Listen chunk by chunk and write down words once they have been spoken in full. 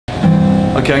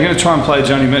Okay, I'm going to try and play a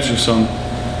Joni Mitchell song.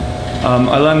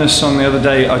 I learned this song the other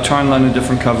day. I try and learn a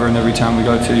different cover in every town we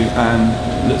go to and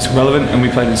that's relevant, and we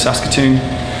played in Saskatoon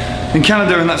in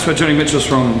Canada, and that's where Joni Mitchell's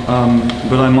from,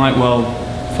 but I might well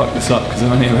fuck this up because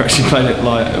I've only ever actually played it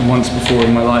like once before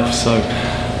in my life, so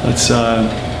let's see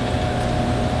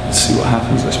what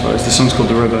happens, I suppose. This song's called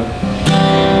The River.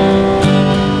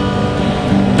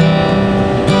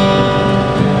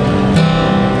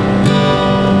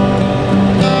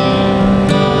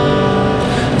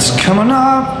 Coming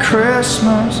up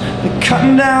Christmas, they're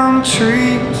cutting down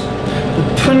trees,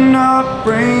 they're putting up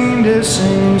reindeer,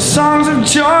 singing songs of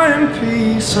joy and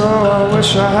peace. Oh, I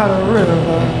wish I had a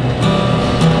river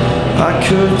I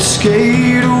could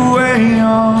skate away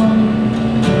on,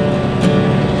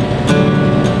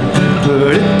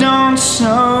 but it don't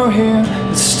snow here,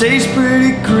 it stays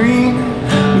pretty green.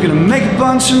 I'm gonna make a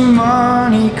bunch of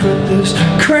money, quit this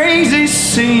crazy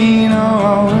scene. Oh,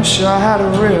 I wish I had a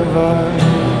river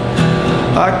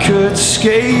I could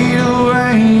skate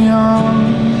away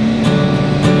on.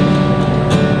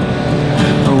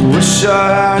 I wish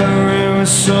I had a river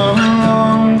so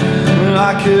long that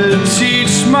I could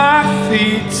teach my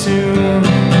feet to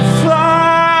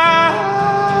fly.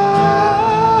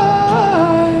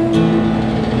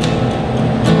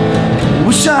 I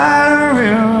wish I had a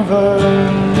river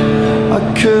I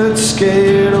could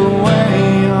skate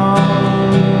away on.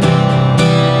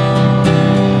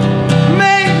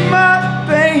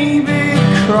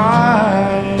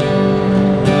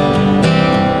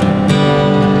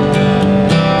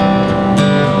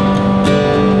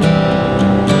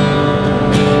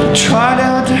 Tried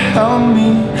out to help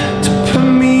me, to put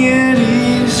me at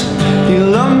ease. You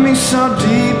loved me so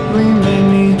deeply, made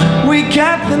me weak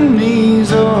at the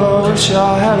knees. Oh, I wish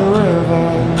I had a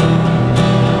river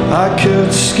I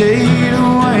could skate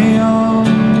away on.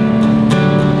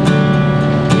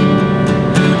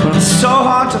 But it's so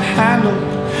hard to handle,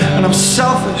 and I'm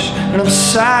selfish, and I'm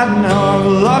sad now. I've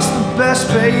lost the best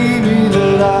baby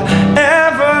that I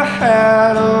ever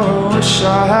had. Oh, I wish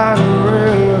I had a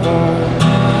river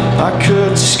I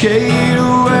could skate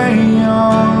away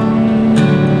on.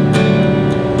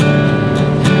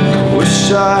 I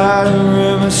wish I had a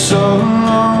river so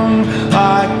long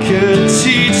I could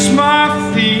teach my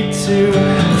feet to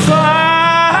fly.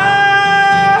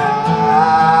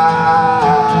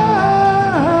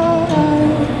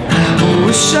 I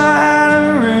wish I had a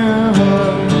river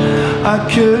I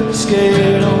could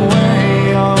skate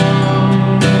away on.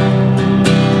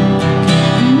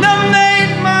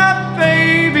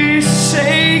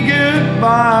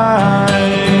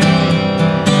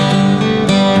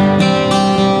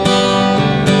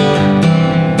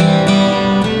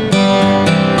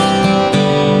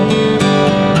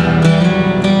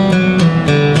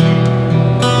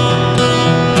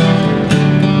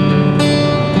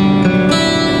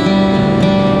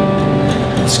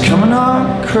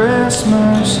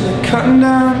 Christmas, they're cutting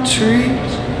down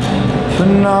trees,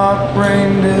 putting up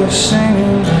reindeer,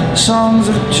 singing songs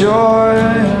of joy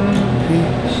and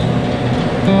peace.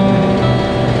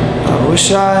 I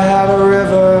wish I had a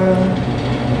river.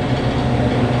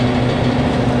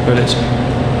 There it is.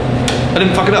 I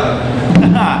didn't fuck it up.